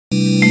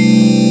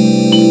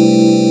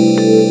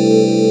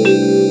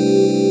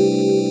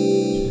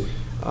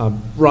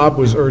Rob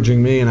was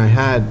urging me, and I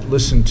had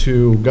listened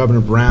to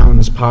Governor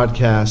Brown's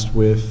podcast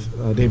with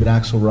David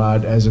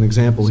Axelrod as an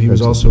example. He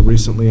was also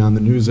recently on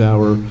the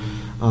NewsHour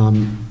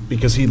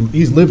because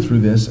he's lived through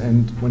this.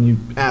 And when you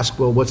ask,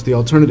 well, what's the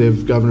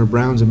alternative? Governor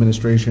Brown's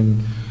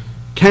administration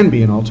can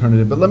be an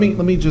alternative. But let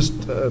me just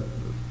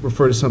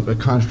refer to a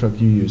construct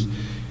you used.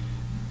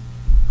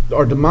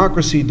 Our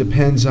democracy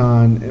depends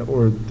on,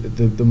 or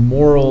the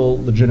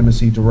moral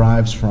legitimacy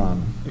derives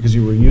from, because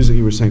you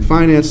were saying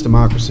finance,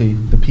 democracy,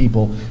 the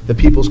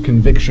people's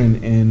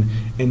conviction in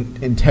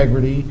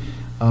integrity,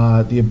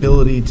 the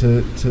ability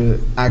to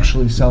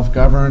actually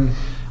self-govern,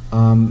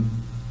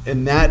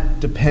 and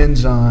that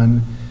depends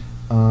on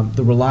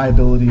the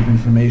reliability of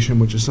information,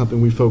 which is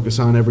something we focus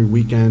on every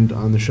weekend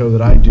on the show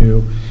that I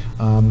do.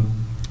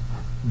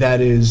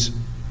 That is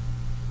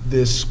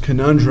this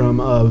conundrum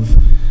of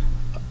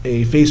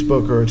a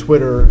Facebook or a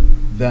Twitter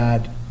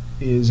that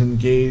is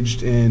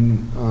engaged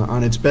in,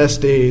 on its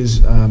best days,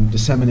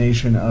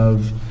 dissemination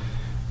of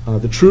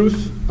the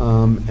truth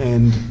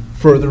and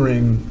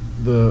furthering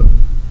the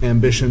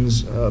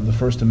ambitions of the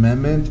First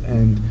Amendment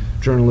and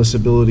journalists'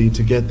 ability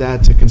to get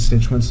that to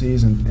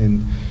constituencies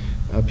and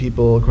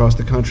people across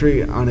the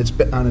country. On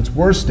its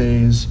worst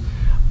days,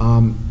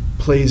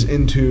 plays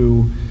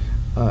into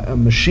a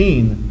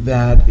machine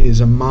that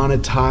is a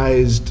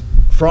monetized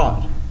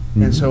fraud.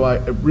 Mm-hmm. And so I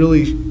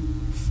really,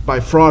 by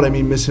fraud I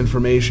mean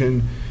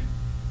misinformation.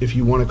 If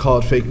you want to call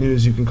it fake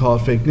news, you can call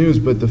it fake news,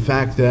 but the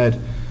fact that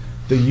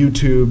the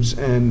YouTubes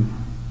and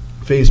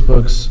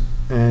Facebooks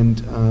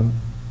and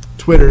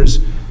Twitters,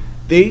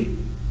 they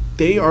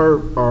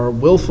are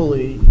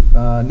willfully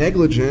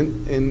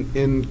negligent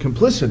and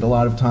complicit a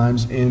lot of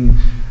times in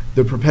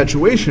the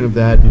perpetuation of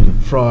that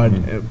fraud,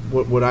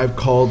 what I've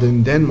called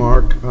in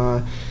Denmark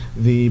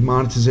the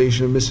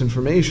monetization of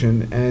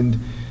misinformation. And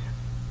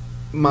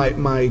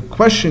my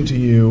question to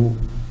you,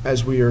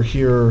 as we are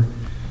here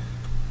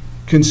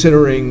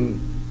considering,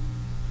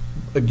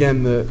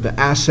 again, the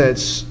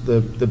assets,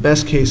 the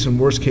best case and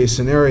worst case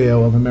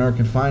scenario of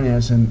American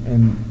finance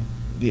and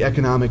the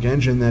economic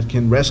engine that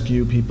can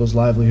rescue people's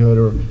livelihood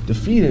or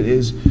defeat it,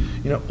 is,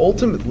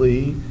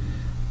 ultimately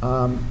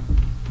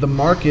the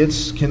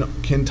markets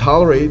can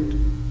tolerate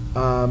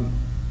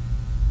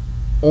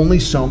only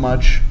so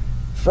much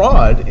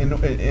fraud, and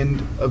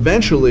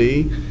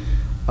eventually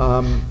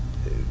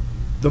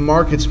the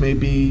markets may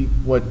be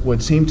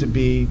what seemed to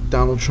be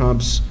Donald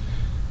Trump's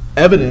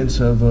evidence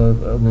of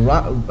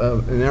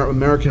an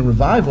American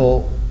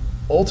revival.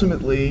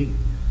 Ultimately,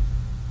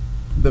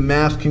 the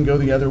math can go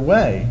the other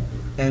way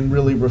and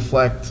really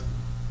reflect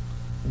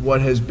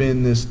what has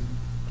been this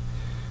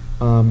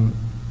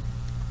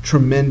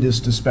tremendous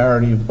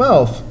disparity of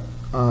wealth,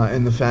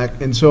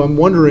 and so I'm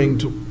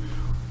wondering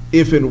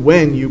if and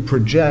when you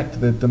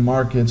project that the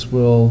markets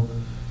will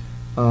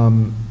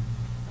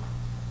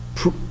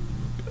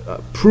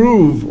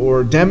prove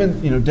or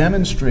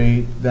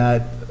demonstrate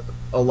that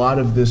a lot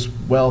of this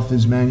wealth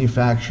is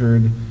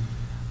manufactured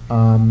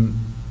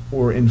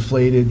or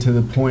inflated to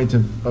the point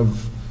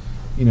of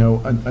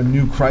a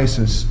new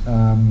crisis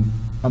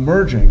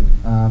emerging.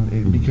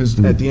 Because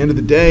at the end of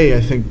the day,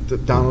 I think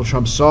that Donald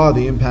Trump saw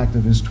the impact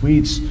of his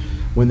tweets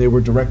when they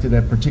were directed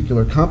at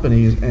particular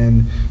companies,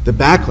 and the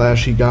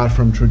backlash he got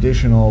from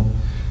traditional,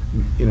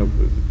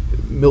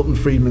 Milton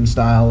Friedman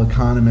style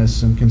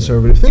economists and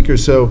conservative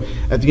thinkers. So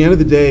at the end of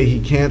the day, he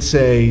can't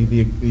say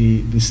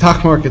the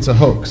stock market's a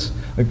hoax,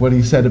 like what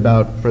he said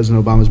about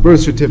President Obama's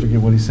birth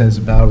certificate, what he says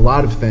about a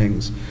lot of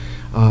things,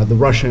 the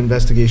Russia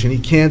investigation. He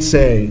can't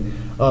say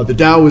the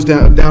Dow was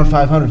down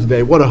 500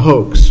 today, what a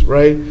hoax,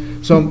 right?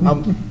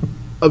 So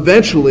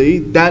eventually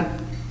that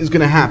is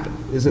going to happen,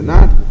 is it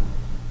not?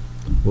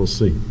 We'll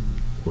see.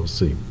 We'll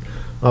see.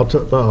 I'll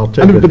take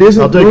but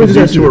isn't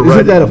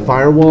that a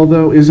firewall,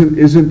 though?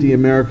 Isn't the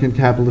American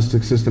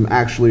capitalistic system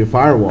actually a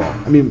firewall?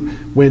 I mean,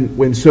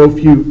 when so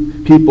few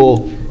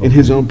people in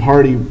his own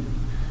party.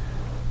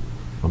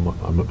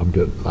 I'm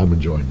good. I'm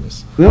enjoying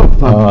this. No,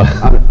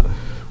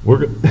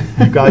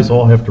 you guys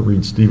all have to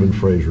read Stephen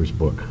Fraser's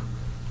book,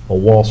 A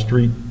Wall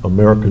Street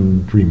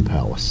American Dream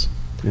Palace,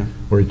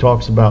 where he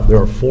talks about there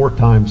are 4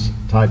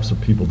 types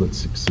of people that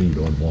succeed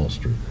on Wall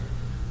Street.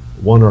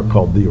 One are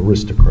called the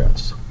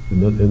aristocrats.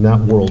 In that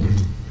world,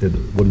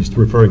 what he's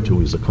referring to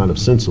is a kind of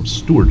sense of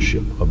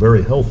stewardship, a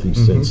very healthy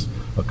sense,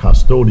 a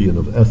custodian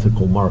of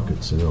ethical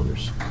markets and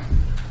others.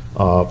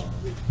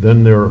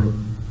 Then there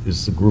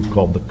is the group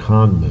called the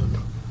con men,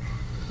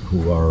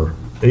 who are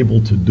able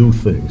to do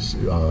things,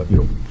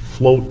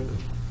 float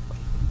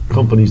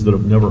companies that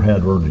have never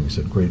had earnings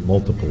at great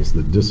multiples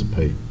that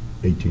dissipate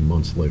 18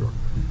 months later.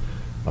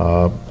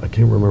 I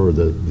can't remember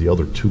the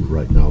other 2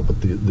 right now, but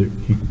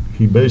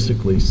he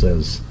basically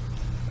says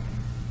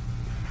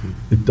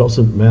it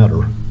doesn't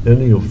matter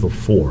any of the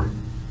 4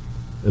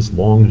 as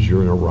long as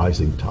you're in a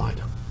rising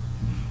tide.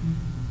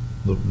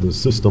 The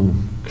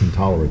system can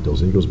tolerate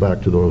those. And he goes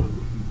back to the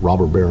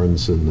robber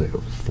barons and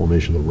the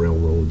formation of the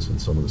railroads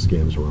and some of the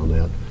scams around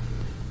that.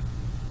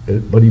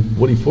 But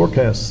what he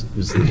forecasts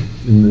is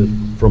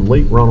that from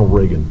late Ronald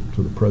Reagan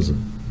to the present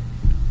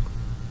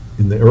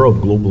in the era of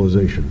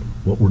globalization,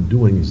 what we're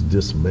doing is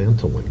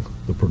dismantling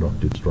the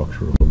productive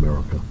structure of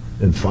America,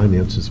 and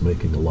finance is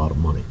making a lot of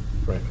money.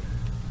 Right.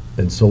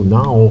 And so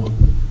now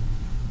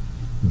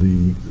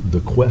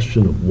the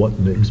question of what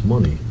makes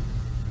money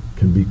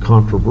can be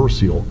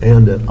controversial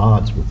and at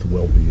odds with the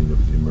well-being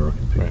of the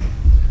American people. Right.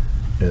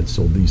 And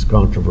so these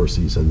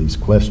controversies and these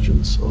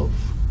questions of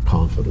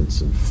confidence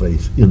and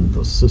faith in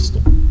the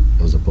system,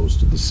 as opposed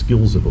to the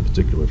skills of a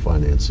particular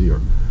financier,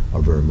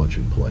 are very much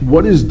in play.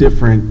 What is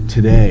different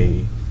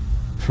today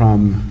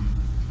from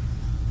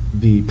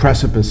the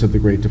precipice of the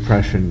Great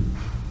Depression,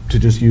 to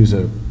just use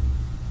a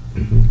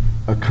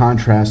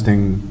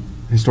contrasting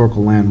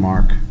historical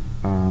landmark?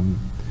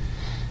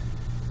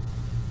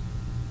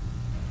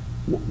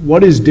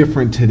 What is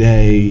different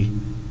today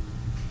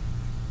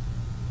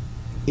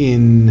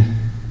in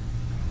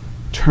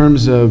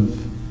terms of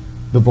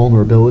the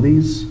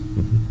vulnerabilities?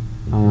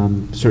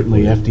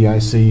 Certainly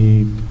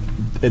FDIC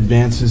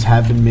advances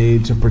have been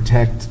made to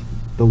protect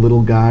the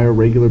little guy or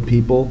regular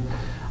people.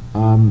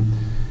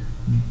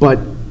 But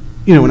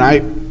you know, when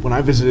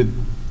I visited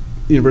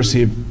the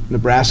University of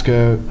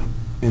Nebraska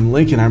in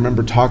Lincoln, I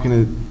remember talking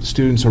to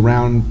students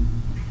around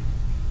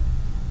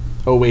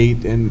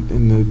 2008 and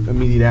in the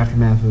immediate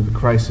aftermath of the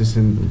crisis,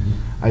 and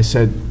I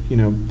said, you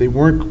know, they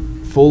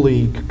weren't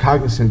fully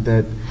cognizant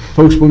that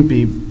folks wouldn't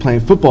be playing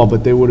football,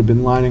 but they would have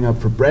been lining up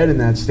for bread in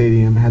that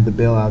stadium had the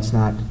bailouts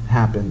not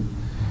happened.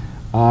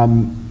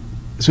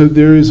 So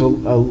there is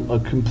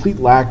a complete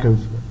lack of,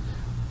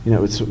 you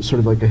know, it's sort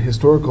of like a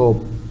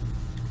historical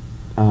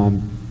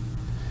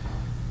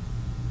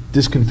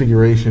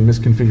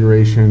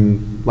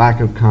misconfiguration,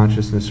 lack of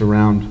consciousness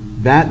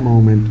around that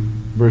moment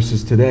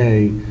versus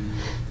today.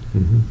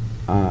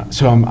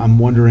 So I'm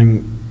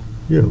wondering.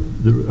 Yeah,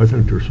 I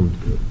think there's some,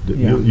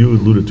 you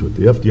alluded to it,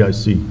 the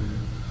FDIC,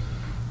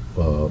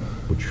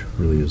 which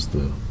really is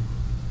the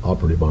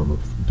operative arm of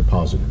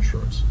deposit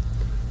insurance.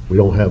 We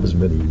don't have as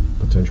many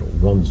potential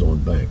runs on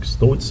banks,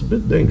 though it's a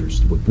bit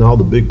dangerous. With now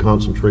the big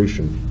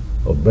concentration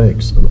of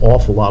banks, an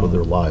awful lot of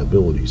their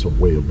liabilities are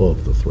way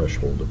above the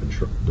threshold of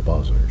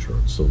deposit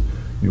insurance. So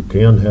you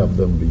can have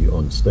them be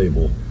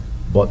unstable,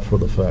 but for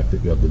the fact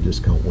that you have the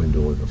discount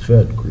window of the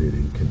Fed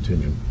creating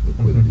contingent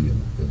liquidity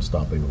and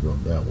stopping a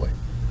run that way.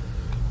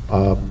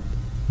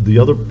 The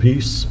other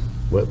piece,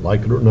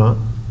 like it or not,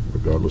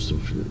 regardless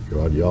of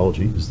your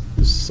ideology, is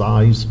the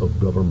size of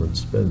government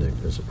spending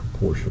as a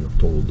proportion of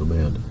total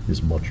demand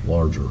is much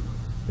larger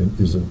and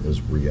isn't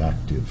as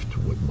reactive to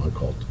what you might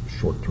call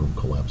short-term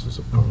collapses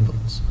of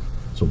confidence.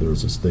 So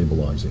there's a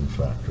stabilizing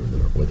factor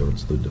there, whether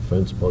it's the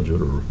defense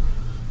budget or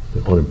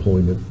the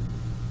unemployment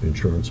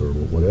insurance or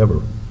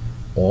whatever.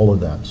 All of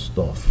that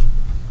stuff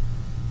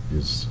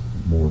is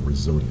more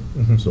resilient.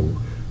 So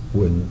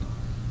when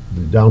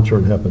the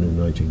downturn happened in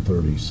the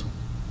 1930s,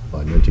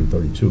 by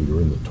 1932,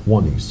 you're in the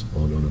 20s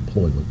on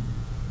unemployment.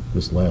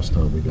 This last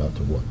time we got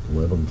to what,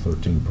 11,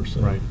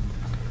 13%. Right.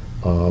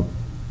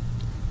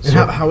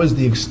 So how is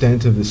the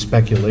extent of the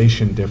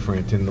speculation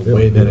different in the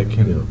way that it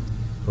can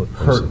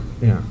hurt?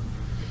 Yeah.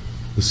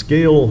 The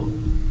scale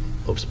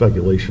of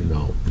speculation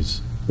now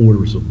is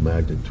orders of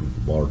magnitude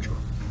larger.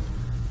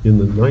 In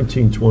the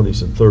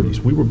 1920s and 30s,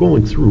 we were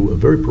going through a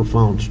very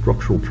profound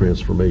structural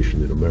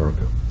transformation in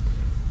America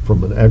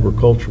from an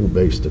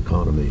agricultural-based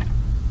economy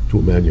to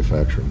a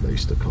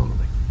manufacturing-based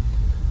economy.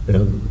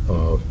 And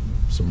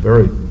some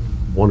very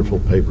wonderful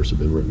papers have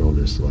been written on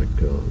this, like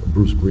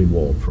Bruce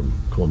Greenwald from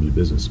Columbia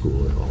Business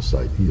School, and I'll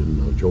cite, he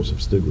and Joseph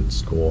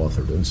Stiglitz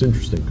co-authored. And it's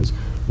interesting because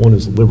one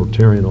is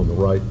libertarian on the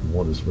right and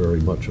one is very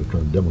much a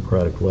kind of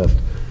democratic left.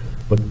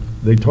 But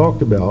they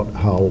talked about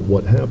how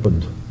what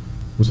happened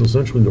was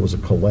essentially there was a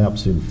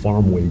collapse in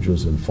farm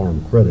wages and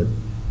farm credit,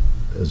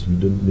 as you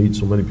didn't need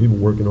so many people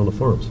working on the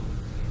farms.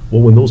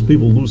 Well, when those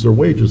people lose their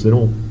wages, they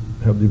don't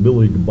have the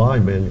ability to buy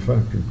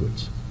manufactured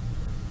goods.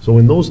 So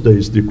in those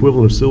days, the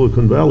equivalent of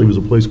Silicon Valley was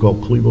a place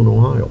called Cleveland,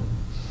 Ohio.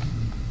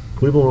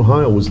 Cleveland,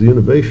 Ohio was the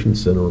innovation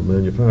center of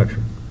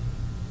manufacturing.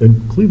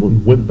 And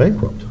Cleveland went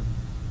bankrupt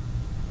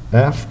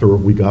after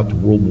we got to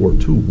World War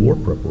II, war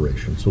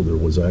preparation, so there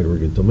was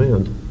aggregate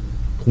demand.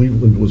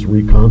 Cleveland was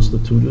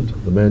reconstituted,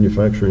 the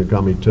manufacturing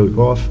economy took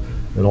off,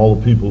 and all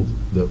the people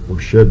that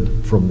were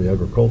shed from the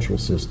agricultural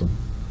system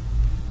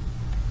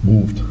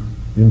moved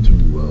into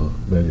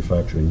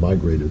manufacturing,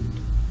 migrated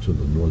to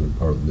the northern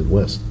part of the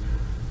Midwest.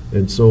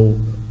 And so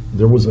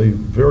there was a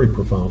very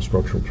profound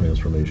structural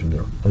transformation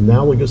there.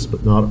 Analogous,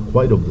 but not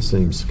quite of the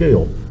same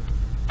scale,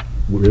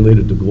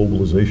 related to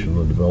globalization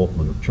and the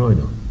development of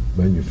China.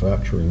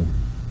 Manufacturing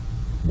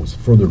was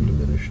further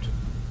diminished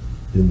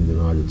in the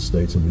United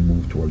States, and we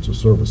moved towards a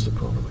service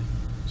economy.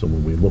 So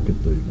when we look at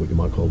what you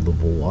might call the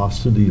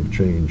velocity of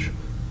change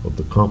of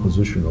the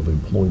composition of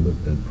employment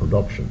and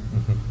production,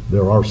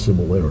 there are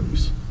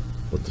similarities,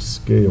 but the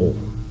scale,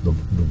 the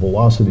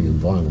velocity and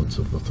violence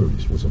of the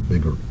 30s was a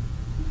bigger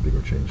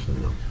change than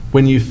now.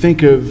 When you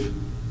think of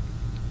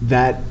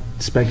that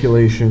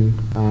speculation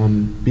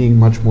being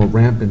much more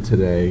rampant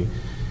today,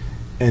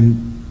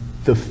 and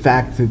the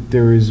fact that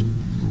there is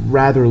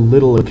rather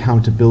little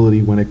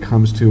accountability when it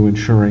comes to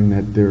ensuring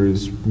that there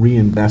is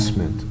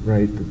reinvestment,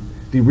 right?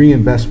 The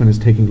reinvestment is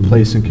taking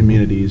place in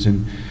communities,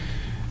 and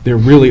there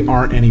really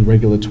aren't any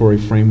regulatory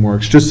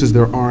frameworks, just as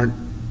there aren't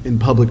in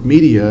public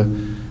media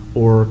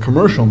or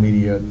commercial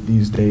media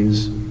these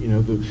days. You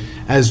know,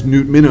 as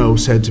Newt Minow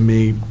said to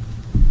me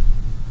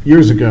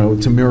years ago,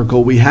 it's a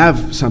miracle we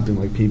have something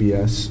like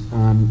PBS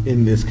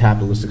in this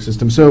capitalistic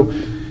system. So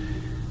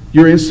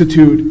your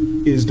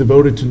institute is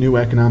devoted to new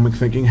economic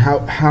thinking.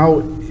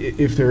 How,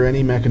 if there are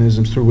any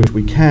mechanisms through which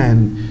we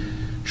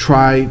can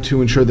try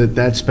to ensure that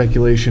that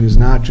speculation is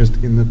not just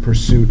in the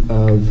pursuit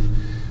of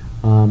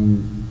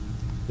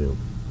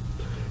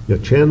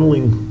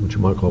channeling, what you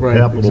might call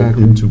capital,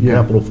 into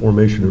capital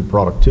formation and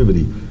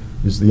productivity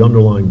is the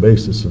underlying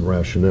basis and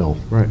rationale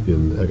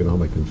in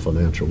economic and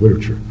financial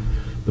literature.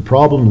 The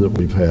problem that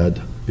we've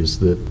had is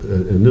that,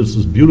 and this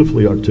is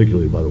beautifully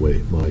articulated, by the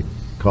way, my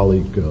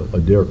colleague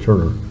Adair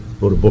Turner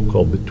wrote a book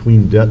called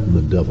Between Debt and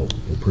the Devil,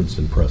 that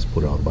Princeton Press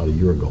put out about a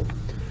year ago.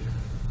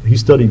 He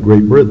studied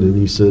Great Britain, and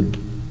he said,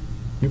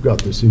 you've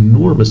got this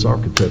enormous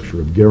architecture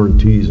of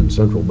guarantees and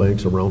central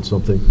banks around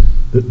something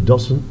that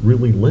doesn't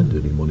really lend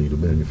any money to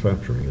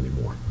manufacturing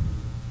anymore.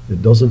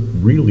 It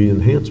doesn't really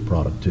enhance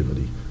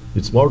productivity.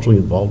 It's largely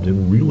involved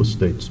in real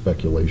estate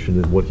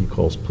speculation and what he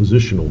calls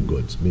positional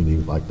goods,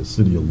 meaning like the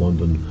City of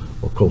London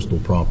or coastal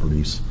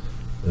properties.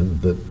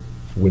 And that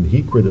when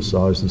he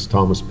criticizes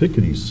Thomas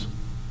Piketty's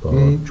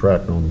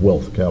tract on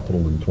wealth,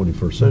 capital in the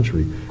 21st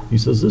century, he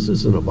says this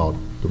isn't about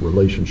the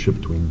relationship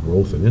between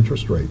growth and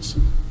interest rates.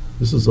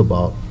 This is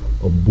about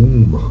a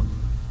boom,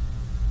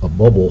 a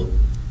bubble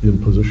in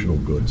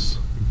positional goods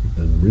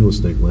and real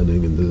estate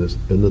lending, and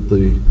that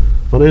the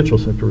financial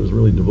sector is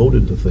really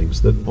devoted to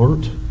things that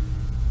aren't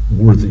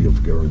worthy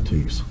of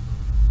guarantees,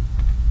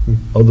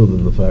 other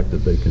than the fact that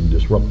they can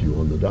disrupt you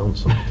on the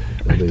downside.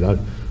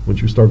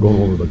 Once you start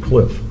going over the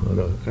cliff,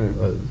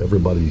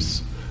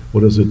 everybody's,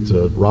 what is it,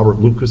 Robert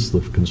Lucas,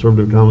 the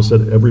conservative economist,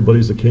 said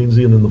everybody's a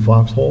Keynesian in the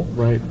foxhole.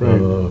 Right.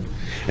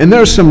 And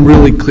there are some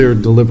really clear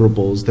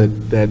deliverables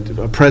that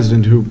a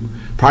president who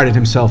prided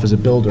himself as a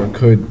builder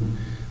could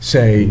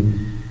say,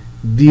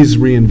 these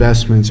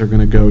reinvestments are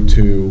going to go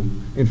to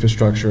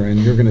infrastructure, and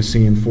you're going to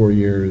see in 4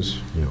 years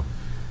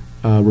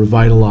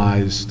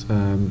revitalized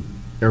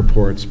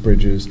airports,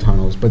 bridges,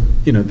 tunnels. But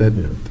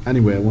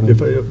anyway, I want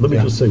to. Let me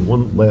just say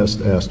one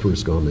last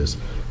asterisk on this.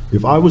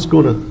 If I was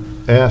going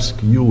to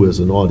ask you as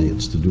an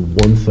audience to do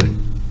one thing,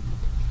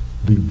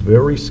 be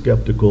very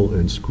skeptical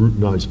and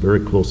scrutinize very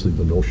closely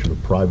the notion of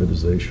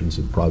privatizations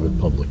and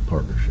private-public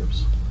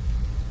partnerships.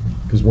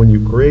 Because when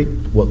you create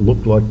what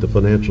looked like the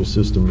financial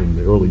system in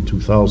the early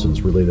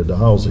 2000s related to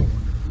housing,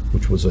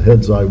 which was a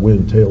heads I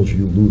win, tails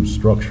you lose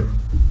structure,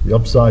 the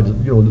upside,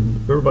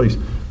 everybody's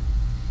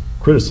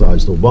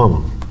criticized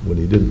Obama when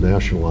he didn't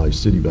nationalize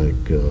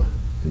Citibank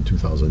in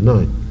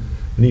 2009.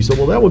 And he said,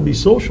 well, that would be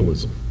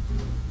socialism.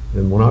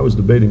 And when I was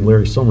debating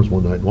Larry Summers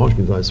one night in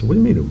Washington, I said, what do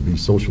you mean it would be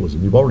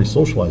socialism? You've already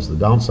socialized the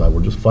downside.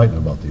 We're just fighting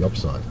about the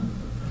upside.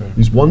 Okay.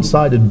 These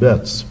one-sided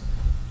bets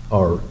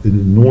are an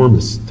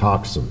enormous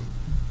toxin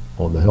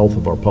on the health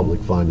of our public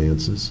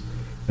finances.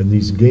 And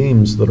these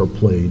games that are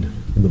played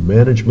in the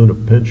management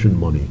of pension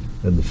money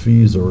and the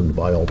fees earned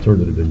by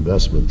alternative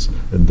investments,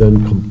 and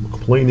then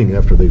complaining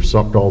after they've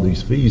sucked all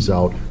these fees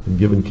out and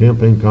given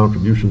campaign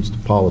contributions to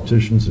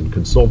politicians and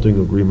consulting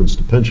agreements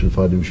to pension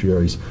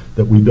fiduciaries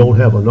that we don't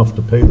have enough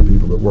to pay the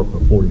people that work for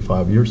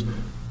 45 years,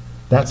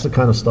 that's the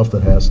kind of stuff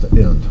that has to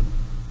end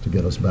to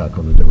get us back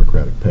on the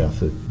democratic path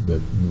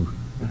that you,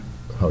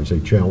 how you say,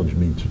 challenge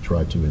me to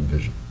try to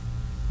envision.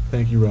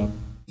 Thank you, Rob.